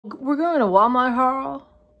We're going to Walmarthaul,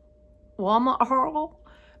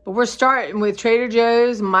 but we're starting with Trader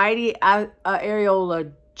Joe's Mighty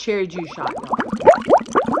Areola Cherry Juice Shot, y'all.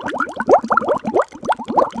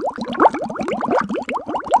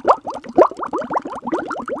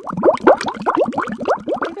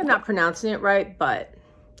 I think I'm not pronouncing it right, but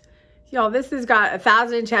y'all, this has got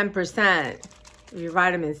 1,010% of your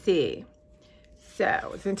vitamin C.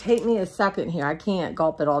 So it's gonna take me a second here. I can't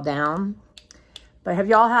gulp it all down. But have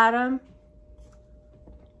y'all had them?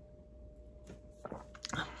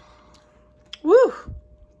 Woo!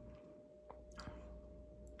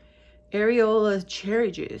 Areola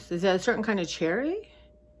cherry juice. Is that a certain kind of cherry?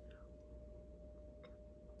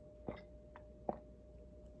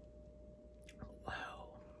 Wow.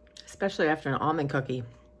 Especially after an almond cookie.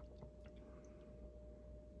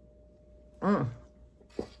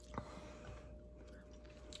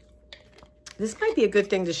 This might be a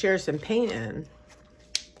good thing to share some paint in.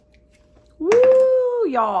 Woo,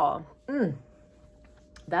 y'all.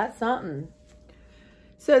 That's something.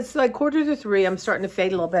 So it's like 2:45. I'm starting to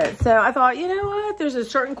fade a little bit. So I thought, you know what? There's a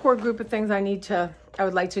certain core group of things I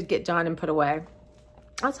would like to get done and put away.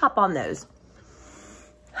 Let's hop on those.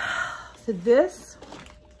 So this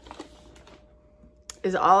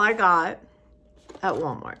is all I got at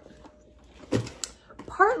Walmart.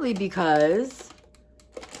 Partly because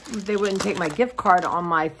they wouldn't take my gift card on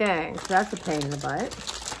my thing. So that's a pain in the butt.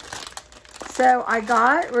 So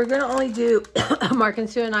we're going to only do, Mark and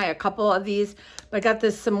Sue and I, a couple of these. But I got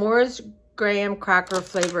this s'mores graham cracker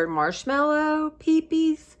flavored marshmallow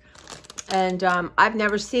peepees. And I've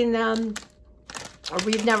never seen them, or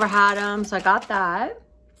we've never had them. So I got that.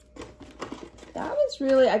 That was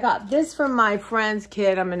really, I got this from my friend's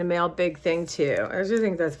kid. I'm going to mail big thing too. I just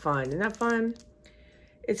think that's fun. Isn't that fun?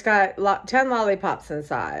 It's got 10 lollipops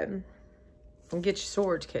inside. And get your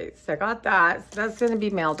storage case. So I got that. So that's going to be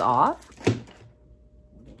mailed off.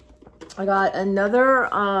 I got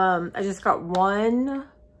another, I just got one.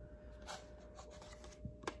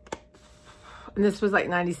 And this was like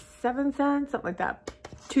 97 cents, something like that.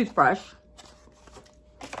 Toothbrush.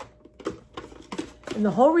 And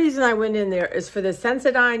the whole reason I went in there is for the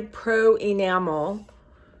Sensodyne Pro Enamel.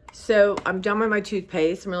 So I'm done with my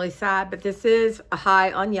toothpaste. I'm really sad, but this is a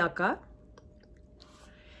high on yucca.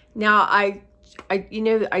 Now I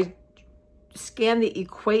scanned the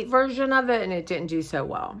Equate version of it and it didn't do so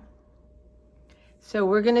well. So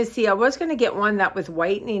we're gonna see. I was gonna get one that was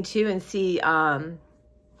whitening too and see that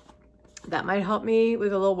might help me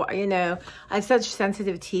with a little. You know, I have such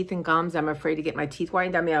sensitive teeth and gums. I'm afraid to get my teeth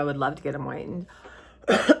whitened. I mean, I would love to get them whitened,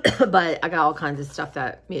 but I got all kinds of stuff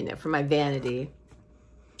that for my vanity.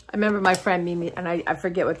 I remember my friend made me, and I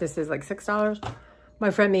forget what this is, like $6.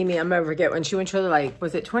 My friend made me, I'll never forget, when she went to like,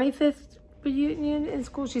 was it 25th reunion in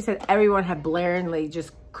school? She said everyone had blaringly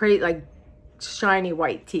just like shiny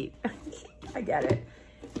white teeth. I get it.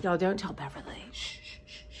 Y'all don't tell Beverly. Shh, shh,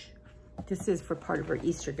 shh, shh. This is for part of her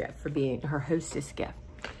Easter gift, for being her hostess gift.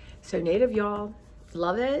 So native, y'all,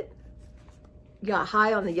 love it. Got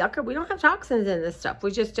high on the yucca. We don't have toxins in this stuff.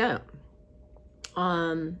 We just don't.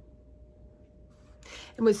 And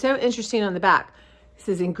what's so interesting on the back, it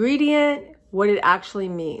says ingredient, what it actually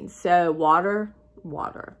means. So water.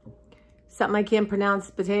 Something I can't pronounce,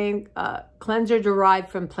 betaine, cleanser derived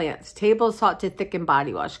from plants. Table salt to thicken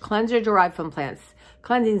body wash. Cleanser derived from plants.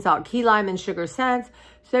 Cleansing salt, key lime and sugar scents.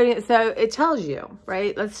 So it tells you,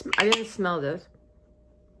 right? I didn't smell this.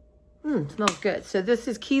 Smells good. So this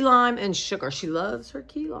is key lime and sugar. She loves her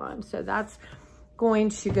key lime. So that's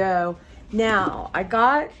going to go. Now, I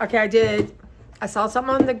saw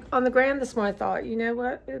something on the gram this morning. I thought, you know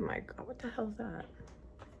what? Oh my God, what the hell is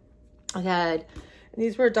that? And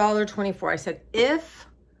these were $1.24. I said, if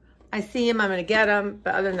I see them, I'm going to get them.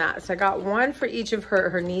 But other than that, so I got one for each of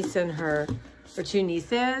her niece and her two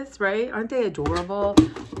nieces, right? Aren't they adorable?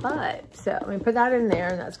 But, so I'm going to put that in there,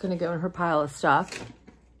 and that's going to go in her pile of stuff.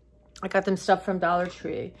 I got them stuff from Dollar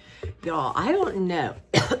Tree. Y'all, I don't know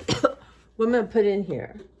what I'm going to put in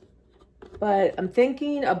here. But I'm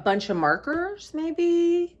thinking a bunch of markers,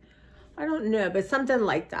 maybe. I don't know, but something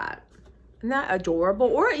like that. Isn't that adorable?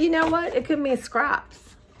 Or, you know what? It could be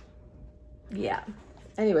scraps. Yeah.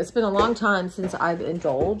 Anyway, it's been a long time since I've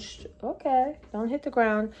indulged. Okay, don't hit the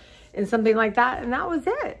ground. And something like that. And that was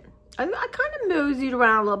it. I kind of moseyed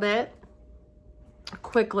around a little bit.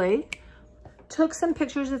 Quickly. Took some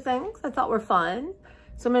pictures of things I thought were fun.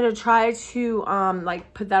 So I'm going to try to,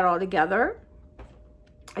 like, put that all together.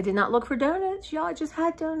 I did not look for donuts, y'all. I just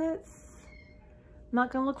had donuts. I'm not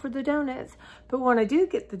going to look for the donuts. But when I do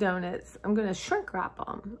get the donuts, I'm going to shrink wrap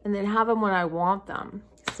them and then have them when I want them.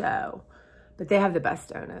 So, But they have the best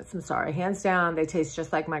donuts. I'm sorry. Hands down, they taste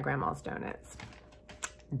just like my grandma's donuts.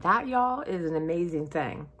 That, y'all, is an amazing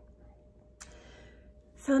thing.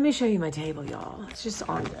 So let me show you my table, y'all. It's just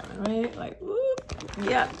ongoing, right? Like, whoop.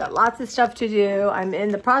 Yeah, got lots of stuff to do. I'm in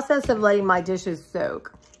the process of letting my dishes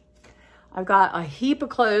soak. I've got a heap of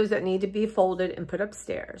clothes that need to be folded and put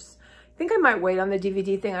upstairs. I think I might wait on the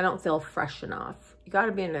DVD thing. I don't feel fresh enough. You got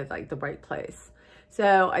to be in like the right place.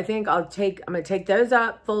 So I think I'm going to take those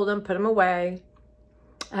up, fold them, put them away.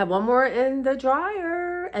 I have one more in the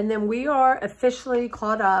dryer. And then we are officially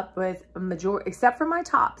caught up with a majority, except for my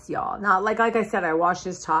tops, y'all. Now, like I said, I washed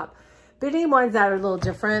this top. But any ones that are a little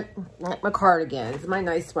different, like my cardigans, my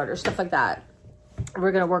nice sweaters, stuff like that,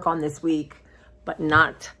 we're going to work on this week, but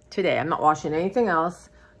not today. I'm not washing anything else.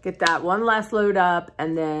 Get that one last load up,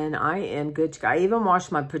 and then I am good to go. I even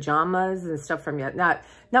washed my pajamas and stuff from yet. Not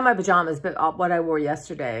my pajamas, but what I wore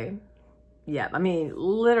yesterday. Yeah, I mean,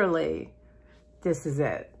 literally, this is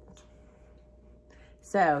it.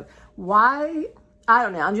 So why, I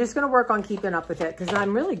don't know. I'm just going to work on keeping up with it because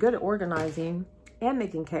I'm really good at organizing and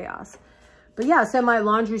making chaos. But yeah, so my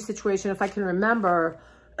laundry situation, if I can remember,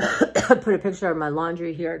 put a picture of my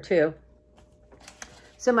laundry here too.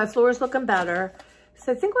 So my floor is looking better.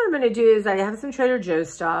 So I think what I'm going to do is I have some Trader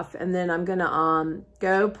Joe's stuff, and then I'm going to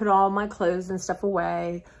go put all my clothes and stuff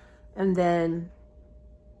away. And then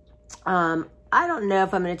I don't know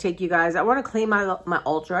if I'm going to take you guys. I want to clean my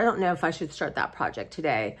altar. I don't know if I should start that project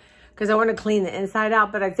today because I want to clean the inside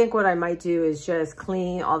out. But I think what I might do is just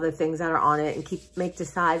clean all the things that are on it and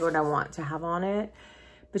decide what I want to have on it.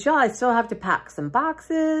 But y'all, I still have to pack some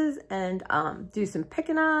boxes and do some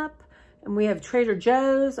picking up. And we have Trader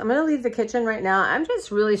Joe's. I'm going to leave the kitchen right now. I'm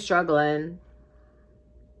just really struggling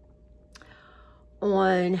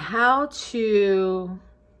on how to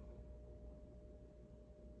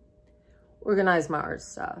organize my art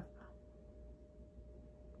stuff.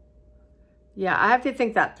 Yeah, I have to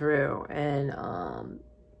think that through and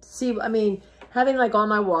see, I mean, having like all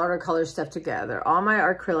my watercolor stuff together, all my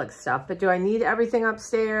acrylic stuff, but do I need everything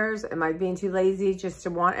upstairs? Am I being too lazy just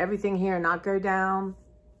to want everything here and not go down?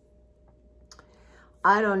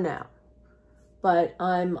 I don't know. But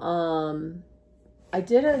I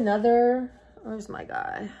did another, where's my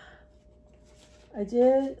guy?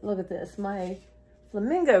 Look at this, my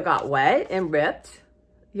flamingo got wet and ripped.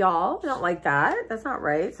 Y'all, I don't like that. That's not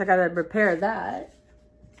right. So I got to repair that.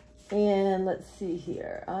 And let's see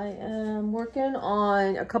here. I am working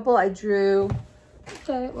on a couple I drew.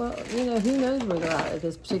 Okay, well, you know, who knows where they're at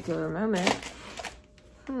this particular moment.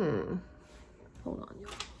 Hold on,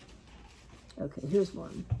 y'all. Okay, here's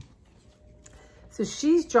one. So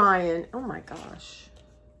she's drying. Oh my gosh.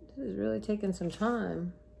 This is really taking some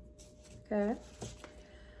time. Okay.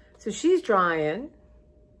 So she's drying,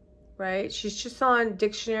 right? She's just on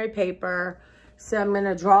dictionary paper. So I'm going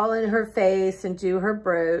to draw in her face and do her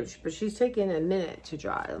brooch, but she's taking a minute to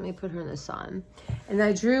dry. Let me put her in the sun. And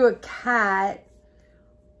I drew a cat.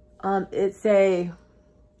 It's a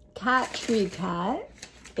cat tree cat.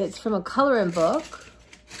 It's from a coloring book.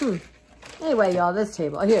 Anyway, y'all, this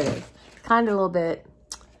table, here it is. Kind of a little bit,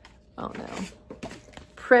 I don't know,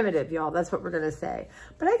 primitive, y'all. That's what we're going to say.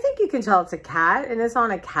 But I think you can tell it's a cat, and it's on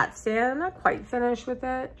a cat stand. I'm not quite finished with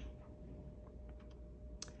it.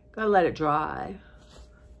 Gotta let it dry.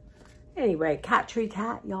 Anyway, cat tree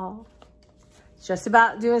cat, y'all. It's just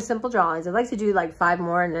about doing simple drawings. I'd like to do like 5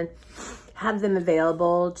 more and then have them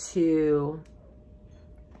available to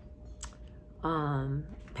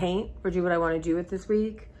paint or do what I want to do with this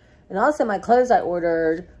week. And also my clothes I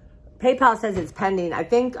ordered, PayPal says it's pending. I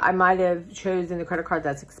think I might have chosen the credit card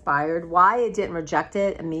that's expired. Why it didn't reject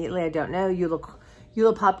it immediately, I don't know.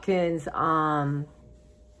 Eula Popkins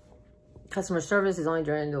customer service is only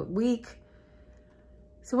during the week.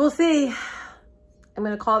 So we'll see. I'm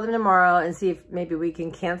going to call them tomorrow and see if maybe we can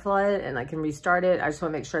cancel it and I can restart it. I just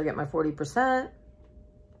want to make sure I get my 40%.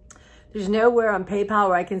 There's nowhere on PayPal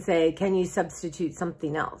where I can say, can you substitute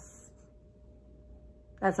something else?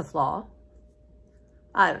 That's a flaw.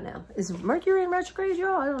 I don't know. Is Mercury in retrograde,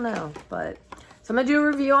 y'all? I don't know. But so I'm going to do a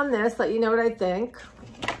review on this, let you know what I think.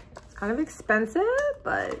 It's kind of expensive,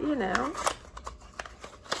 but you know,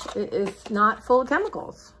 it is not full of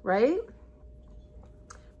chemicals, right?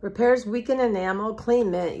 Repairs weaken enamel,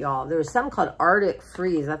 clean mint, y'all. There was some called Arctic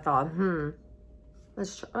Freeze. I thought,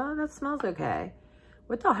 let's try. Oh, that smells okay.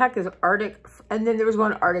 What the heck is Arctic? And then there was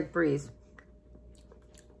one Arctic Breeze.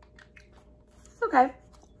 It's okay.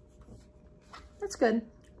 That's good.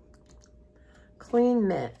 Clean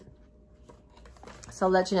mint. So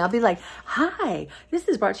I'll let you know. I'll be like, hi, this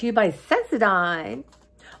is brought to you by Sensodyne.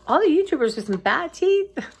 All the YouTubers with some bad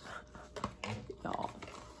teeth. Y'all.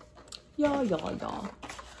 Y'all.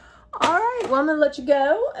 All right, well, I'm gonna let you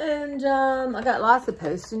go, and I got lots of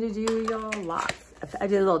posting to do, y'all, lots. I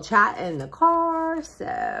did a little chat in the car,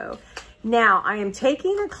 so now I am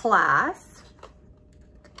taking a class,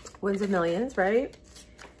 Wins of Millions, right?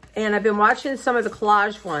 And I've been watching some of the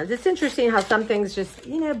collage ones. It's interesting how some things just,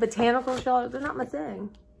 you know, botanicals, y'all, they're not my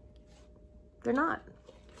thing. They're not.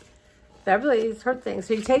 Beverly's her thing.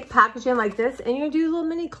 So you take packaging like this, and you do a little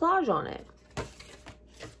mini collage on it,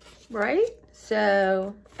 right?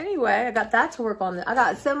 So anyway, I got that to work on. I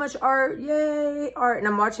got so much art, yay, art. And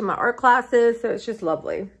I'm watching my art classes, so it's just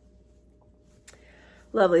lovely.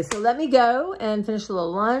 Lovely. So let me go and finish a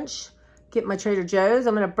little lunch, get my Trader Joe's.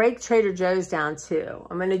 I'm going to break Trader Joe's down too.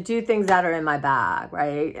 I'm going to do things that are in my bag,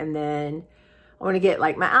 right? And then I want to get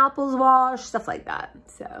like my apples washed, stuff like that.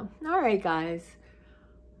 So, all right, guys.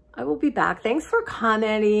 I will be back. Thanks for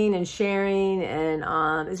commenting and sharing.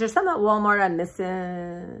 And is there something at Walmart I'm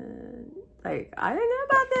missing? Like, I didn't know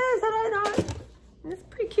about this. I don't know. It's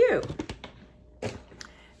pretty cute.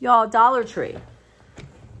 Y'all, Dollar Tree.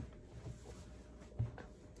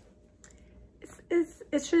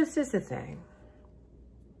 It's just a thing.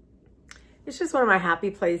 It's just one of my happy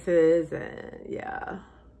places, and yeah.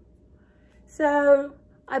 So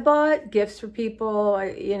I bought gifts for people.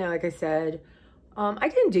 You know, like I said, I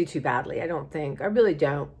didn't do too badly. I don't think. I really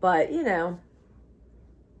don't. But you know,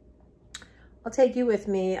 I'll take you with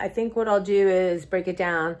me. I think what I'll do is break it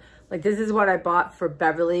down. Like, this is what I bought for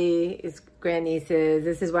Beverly's grandnieces.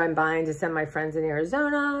 This is what I'm buying to send my friends in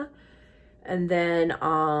Arizona. And then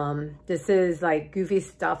this is like goofy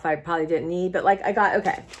stuff I probably didn't need. But like I got,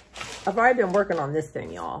 okay, I've already been working on this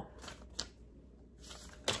thing, y'all.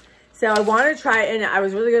 So I want to try it. And I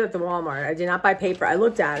was really good at the Walmart. I did not buy paper. I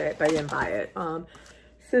looked at it, but I didn't buy it.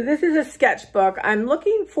 So this is a sketchbook. I'm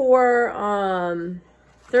looking for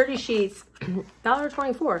 30 sheets,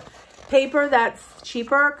 $1.24. Paper that's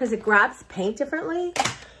cheaper because it grabs paint differently.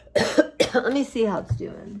 Let me see how it's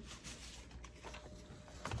doing.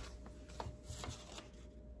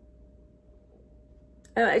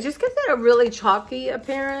 It just gives it a really chalky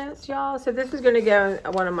appearance, y'all. So this is going to go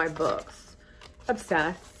in one of my books.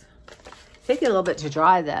 Obsessed. Take it a little bit to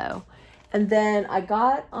dry, though. And then I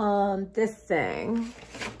got this thing,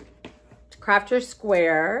 Crafter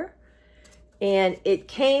Square. And it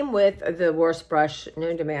came with the worst brush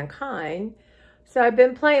known to mankind. So I've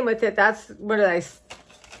been playing with it. That's, where's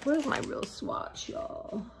my real swatch,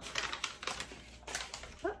 y'all?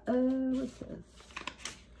 Uh-oh, what's this?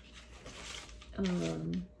 I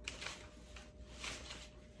don't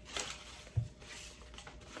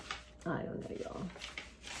know, y'all.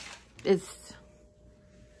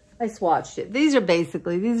 I swatched it. These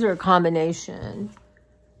are a combination.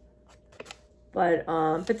 But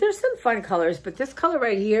there's some fun colors. But this color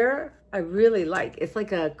right here, I really like. It's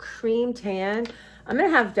like a cream tan. I'm going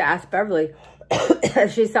to have to ask Beverly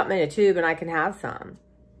if she's something in a tube and I can have some.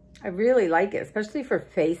 I really like it, especially for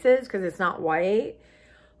faces because it's not white.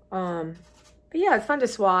 But yeah, it's fun to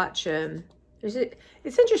swatch. And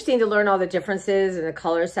it's interesting to learn all the differences and the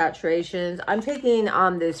color saturations. I'm taking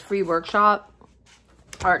this free workshop,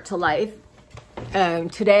 Art to Life.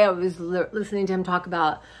 Today I was listening to him talk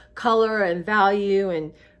about color and value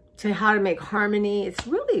and to how to make harmony. It's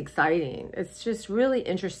really exciting. It's just really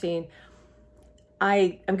interesting.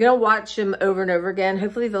 I'm going to watch them over and over again.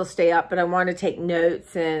 Hopefully they'll stay up, but I want to take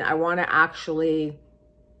notes and I want to actually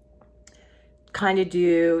kind of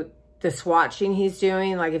do the swatching he's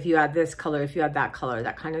doing. Like if you add this color, if you add that color,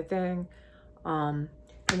 that kind of thing. And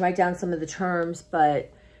write down some of the terms.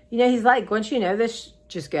 But, you know, he's like, once you know this,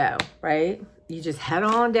 just go, right? You just head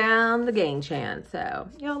on down the game chant. So,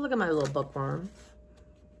 you know, look at my little bookworm.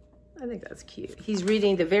 I think that's cute. He's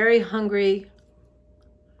reading The Very Hungry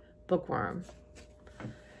Bookworm.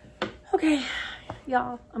 Okay,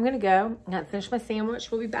 y'all, I'm going to go. I'm going to finish my sandwich.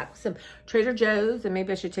 We'll be back with some Trader Joe's, and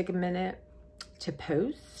maybe I should take a minute to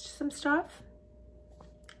post some stuff.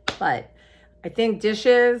 But I think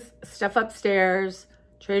dishes, stuff upstairs,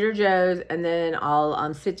 Trader Joe's, and then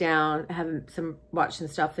I'll sit down, watch some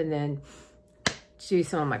stuff, and then do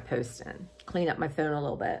some of my posting. Clean up my phone a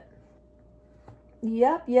little bit.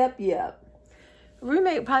 Yep.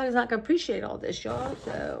 Roommate probably is not going to appreciate all this, y'all.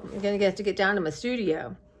 So I'm going to have to get down to my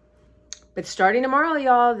studio. But starting tomorrow,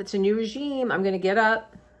 y'all, it's a new regime. I'm going to get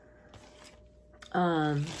up.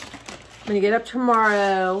 I'm going to get up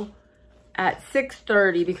tomorrow at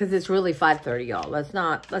 6:30 because it's really 5:30, y'all. Let's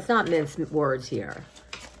not mince words here,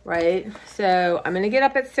 right? So I'm going to get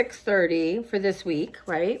up at 6:30 for this week,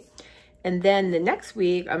 right? And then the next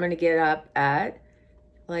week, I'm going to get up at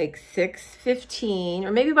like 6:15,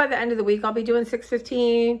 or maybe by the end of the week, I'll be doing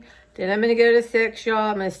 6:15. Then I'm going to go to 6, y'all.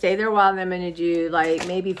 I'm going to stay there a while, and I'm going to do like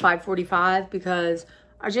maybe 5:45 because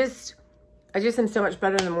I just am so much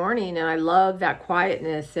better in the morning, and I love that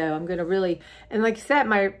quietness. So I'm going to really, and like I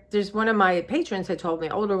said, there's one of my patrons that told me,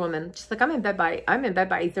 older woman, she's like, I'm in bed by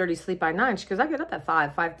 8:30, sleep by 9. She goes, I get up at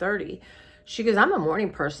 5:30. She goes, I'm a morning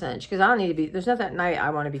person. She goes, I don't need to be, there's nothing at night I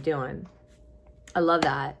want to be doing. I love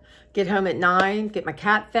that. Get home at 9, get my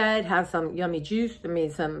cat fed, have some yummy juice,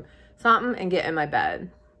 something, and get in my bed.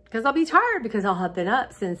 Because I'll be tired because I'll have been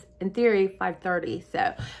up since, in theory, 5:30.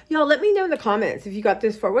 So, y'all, let me know in the comments if you got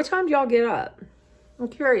this far. What time do y'all get up? I'm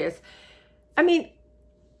curious. I mean,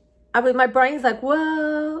 my brain's like,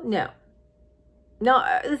 well, no. No,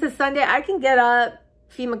 this is Sunday. I can get up,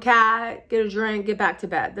 feed my cat, get a drink, get back to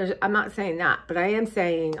bed. I'm not saying that, but I am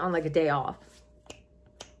saying on like a day off.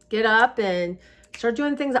 Get up and start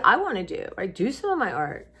doing things that I want to do. Right? Do some of my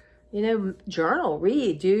art. You know, journal,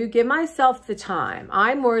 read, give myself the time.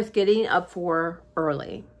 I'm worth getting up for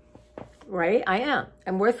early, right? I am.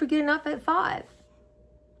 I'm worth for getting up at 5.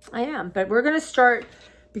 I am. But we're going to start,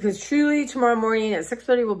 because truly tomorrow morning at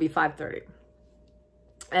 6:30 will be 5:30.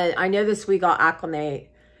 And I know this week I'll acclimate.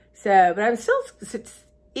 So, but I'm still,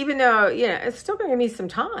 even though, you know, it's still going to give me some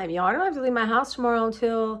time, y'all. I don't have to leave my house tomorrow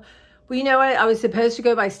until, well, you know what? I was supposed to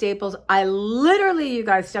go by Staples. I literally, you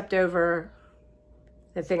guys, stepped over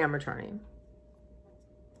the thing I'm returning.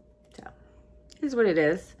 So, here's what it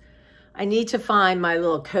is. I need to find my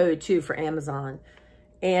little code, too, for Amazon.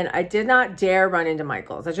 And I did not dare run into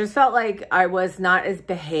Michael's. I just felt like I was not as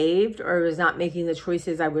behaved or was not making the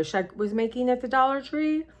choices I wish I was making at the Dollar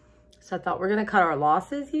Tree. So I thought we're going to cut our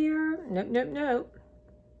losses here. Nope, nope, nope.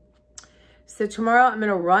 So tomorrow I'm going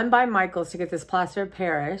to run by Michael's to get this plaster of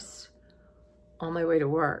Paris on my way to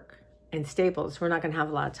work. And Staples, we're not going to have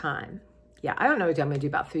a lot of time. Yeah, I don't know what I'm going to do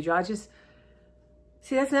about food, y'all. I just,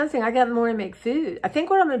 see, that's another thing. I got more to make food. I think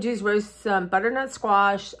what I'm going to do is roast some butternut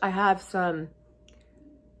squash. I have some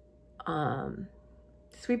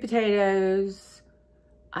sweet potatoes.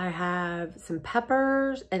 I have some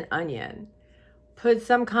peppers and onion. Put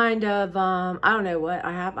some kind of, I don't know what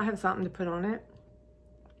I have. I have something to put on it.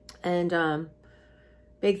 And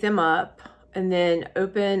bake them up. And then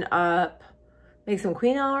open up, make some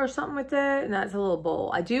quinoa or something with it, and that's a little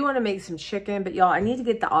bowl. I do want to make some chicken, but y'all, I need to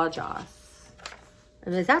get the au jus.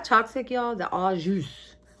 And is that toxic, y'all? The au jus.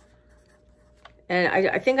 And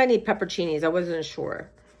I think I need pepperoncinis. I wasn't sure.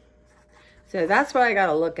 So that's what I got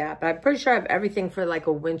to look at. But I'm pretty sure I have everything for like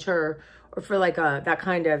a winter, or for like that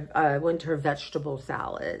kind of winter vegetable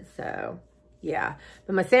salad. So, yeah.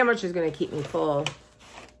 But my sandwich is going to keep me full.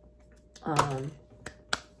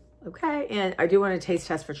 Okay. And I do want to taste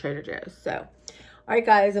test for Trader Joe's. So, all right,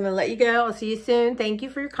 guys, I'm going to let you go. I'll see you soon. Thank you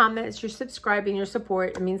for your comments, your subscribing, your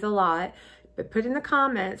support. It means a lot. But put in the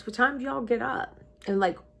comments, what time do y'all get up? And,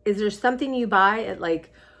 like, is there something you buy at,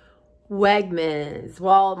 like, Wegmans,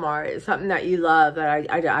 Walmart, something that you love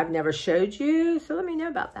that I've never showed you? So let me know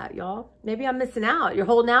about that, y'all. Maybe I'm missing out. You're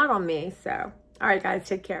holding out on me. So, all right, guys,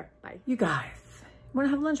 take care. Bye. You guys, want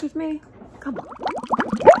to have lunch with me? Come on.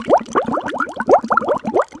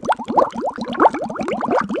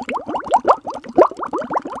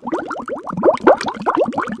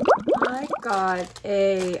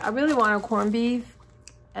 I really want a corned beef,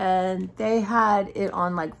 and they had it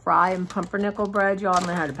on like fry and pumpernickel bread. Y'all, I'm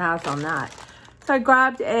gonna have to pass on that. So I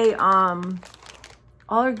grabbed a all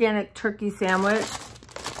organic turkey sandwich.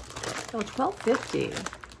 So $12.50.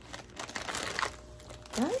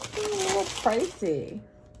 That's a little pricey,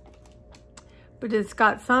 but it's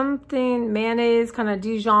got something, mayonnaise, kind of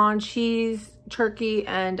Dijon cheese, turkey,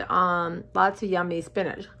 and lots of yummy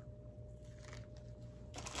spinach.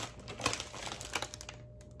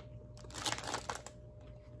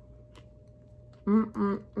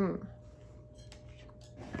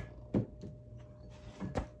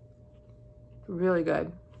 Really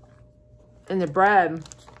good. And the bread,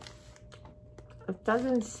 it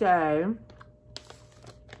doesn't say,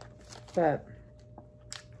 but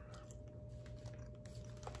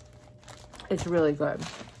it's really good.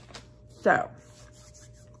 So,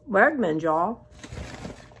 Wegmans, y'all.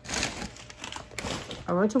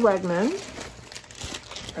 I went to Wegmans.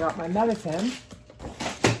 I got my medicine.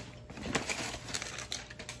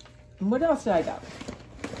 And what else did I get?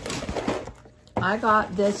 I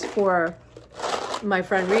got this for my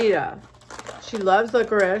friend Rita. She loves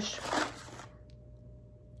licorice.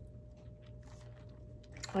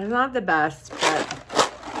 It's not the best,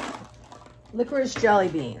 but licorice jelly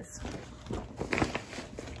beans.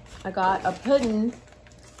 I got a pudding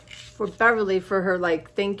for Beverly for her,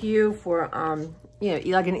 like, thank you for, you know,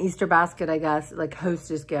 like an Easter basket, I guess, like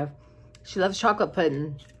hostess gift. She loves chocolate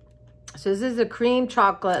pudding. So this is a cream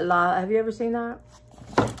chocolate la. Have you ever seen that?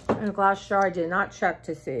 In a glass jar. I did not check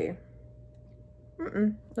to see.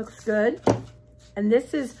 Looks good. And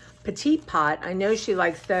this is Petite Pot. I know she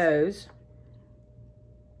likes those.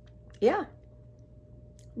 Yeah.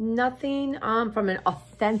 Nothing from an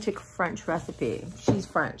authentic French recipe. She's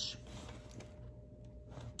French.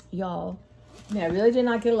 Y'all. Yeah, I really did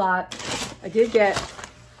not get a lot. I did get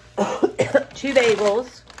 2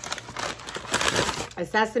 bagels, a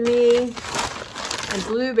sesame, and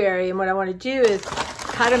blueberry. And what I want to do is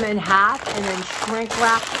cut them in half and then shrink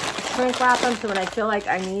wrap them, so when I feel like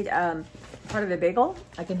I need part of the bagel,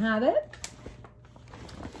 I can have it.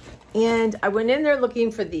 And I went in there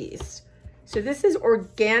looking for these. So this is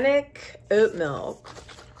organic oat milk.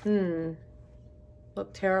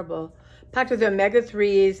 Look terrible. Packed with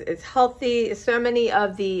omega-3s. It's healthy. So many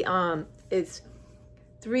of the, it's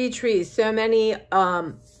 3 trees. So many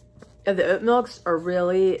of the oat milks are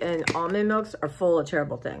really, and almond milks are full of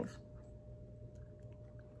terrible things.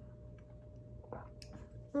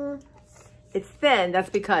 It's thin, that's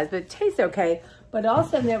because, but it tastes okay. But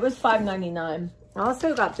also, it was $5.99. I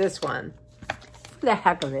also got this one. For the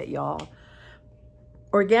heck of it, y'all.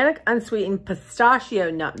 Organic unsweetened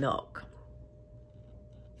pistachio nut milk.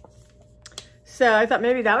 So I thought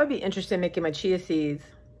maybe that would be interesting, making my chia seeds.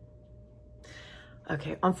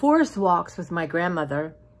 Okay, on forest walks with my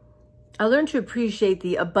grandmother, I learned to appreciate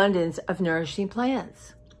the abundance of nourishing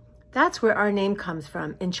plants. That's where our name comes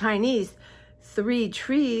from. In Chinese, 3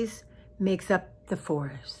 trees makes up the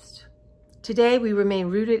forest. Today, we remain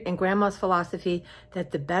rooted in Grandma's philosophy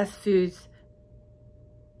that the best foods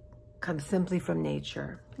come simply from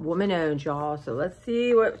nature. Woman-owned, y'all. So let's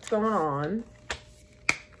see what's going on.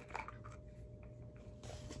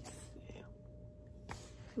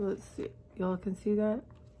 Let's see. Y'all can see that?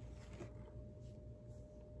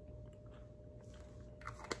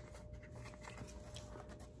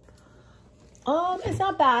 It's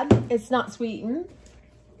not bad. It's not sweetened.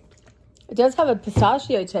 It does have a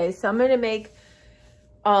pistachio taste, so I'm gonna make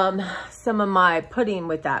some of my pudding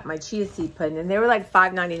with that, my chia seed pudding, and they were like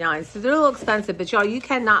 $5.99, so they're a little expensive, but y'all, you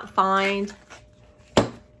cannot find,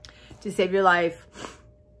 to save your life,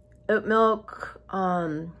 oat milk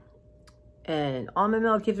and almond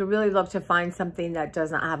milk. You have to really look to find something that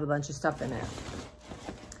does not have a bunch of stuff in it.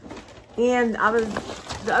 And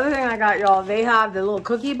the other thing I got, y'all, they have the little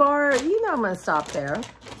cookie bar. You know I'm gonna stop there,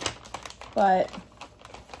 but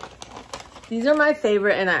these are my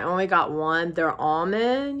favorite, and I only got one. They're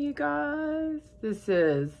almond, you guys. This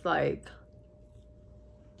is like,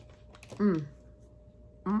 You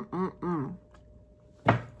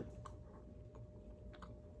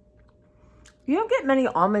don't get many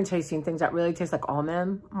almond tasting things that really taste like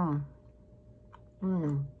almond.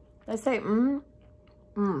 I say,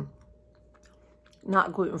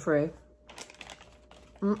 Not gluten-free.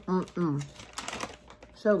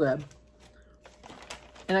 So good.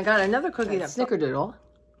 And I got another cookie that's snickerdoodle.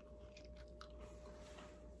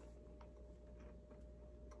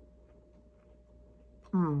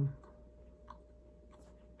 Well,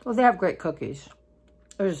 they have great cookies.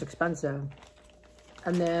 They're just expensive.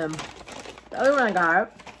 And then the other one I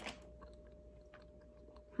got,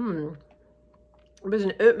 it was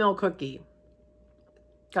an oatmeal cookie.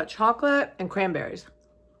 Got chocolate and cranberries.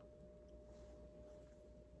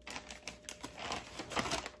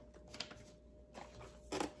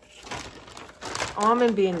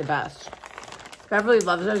 Almond being the best. Beverly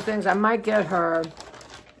loves those things. I might get her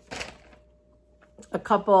a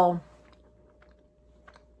couple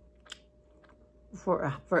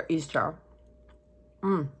for Easter.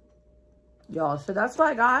 Y'all, so that's what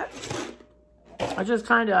I got. I just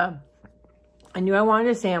I knew I wanted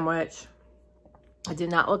a sandwich. I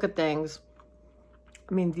did not look at things.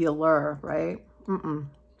 I mean, the allure, right?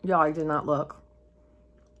 Y'all, I did not look.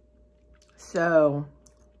 So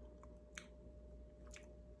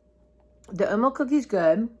the oatmeal cookie's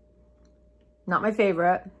good. Not my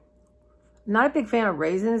favorite. Not a big fan of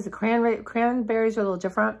raisins. The cranberries are a little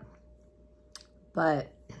different.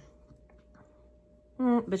 But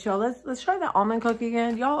y'all, let's try that almond cookie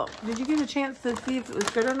again. Y'all, did you get a chance to see if it was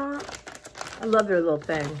good or not? I love their little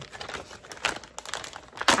thing.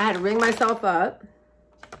 I had to ring myself up.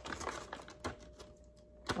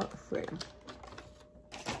 Oh, free.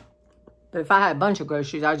 But if I had a bunch of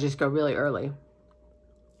groceries, I'd just go really early.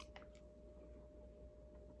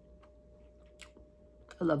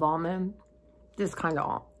 I love almond. This kind of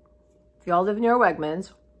almond. If y'all live near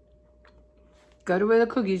Wegmans, go to where the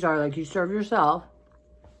cookies are, like you serve yourself,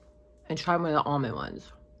 and try one of the almond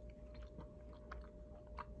ones.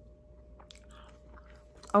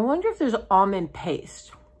 I wonder if there's almond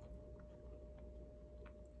paste.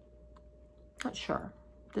 Not sure.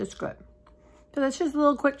 That's good. So that's just a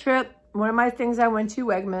little quick trip. One of my things I went to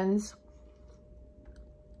Wegmans.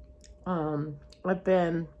 I've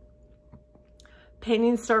been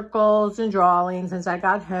painting circles and drawing since I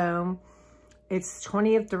got home. It's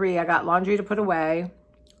 20 of 3. I got laundry to put away.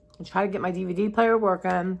 I try to get my DVD player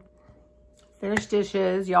working. Finish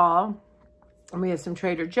dishes, y'all. And we have some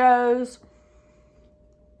Trader Joe's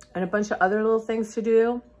and a bunch of other little things to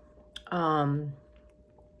do.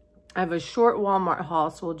 I have a short Walmart haul,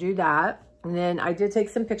 so we'll do that. And then I did take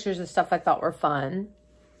some pictures of stuff I thought were fun.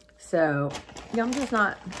 So, yeah, I'm just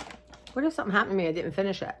not... What if something happened to me? I didn't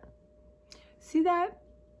finish it. See that?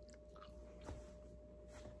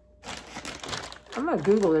 I'm going to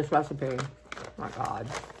Google this recipe. Oh, my God.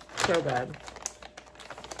 So good.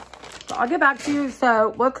 So I'll get back to you.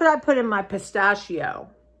 So what could I put in my pistachio?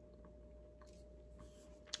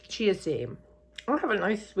 Chia seed. I have a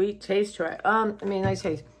nice sweet taste to it. Nice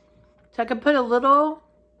taste. So I could put a little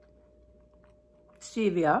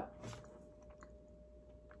stevia.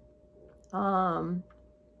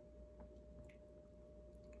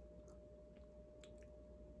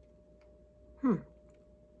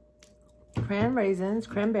 Cranberries.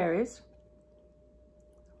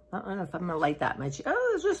 I don't know if I'm gonna like that much. Oh,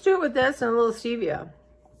 let's just do it with this and a little stevia.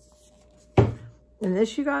 And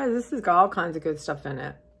this, you guys, this has got all kinds of good stuff in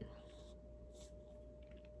it.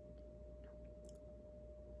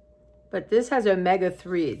 But this has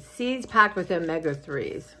omega-3s. Seeds packed with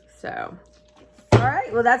omega-3s. So, all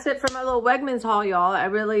right. Well, that's it for my little Wegmans haul, y'all. I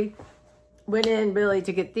really went in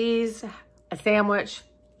to get these, a sandwich.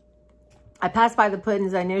 I passed by the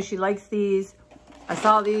puddings. I know she likes these. I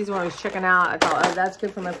saw these when I was checking out. I thought, oh, that's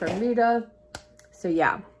good for my friend Rita. So,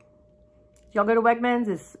 yeah. Y'all go to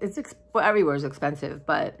Wegmans. Well, everywhere's expensive,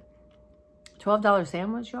 but $12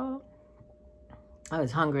 sandwich, y'all. I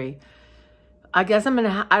was hungry. I guess I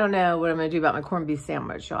don't know what I'm going to do about my corned beef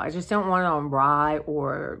sandwich, y'all. I just don't want it on rye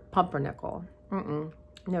or pumpernickel. No,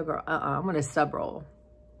 girl. I'm going to sub roll.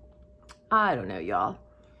 I don't know, y'all.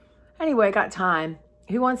 Anyway, I got time.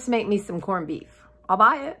 Who wants to make me some corned beef? I'll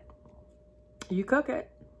buy it. You cook it.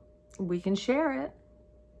 We can share it.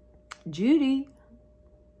 Judy.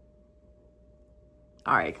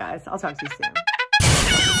 All right, guys. I'll talk to you soon.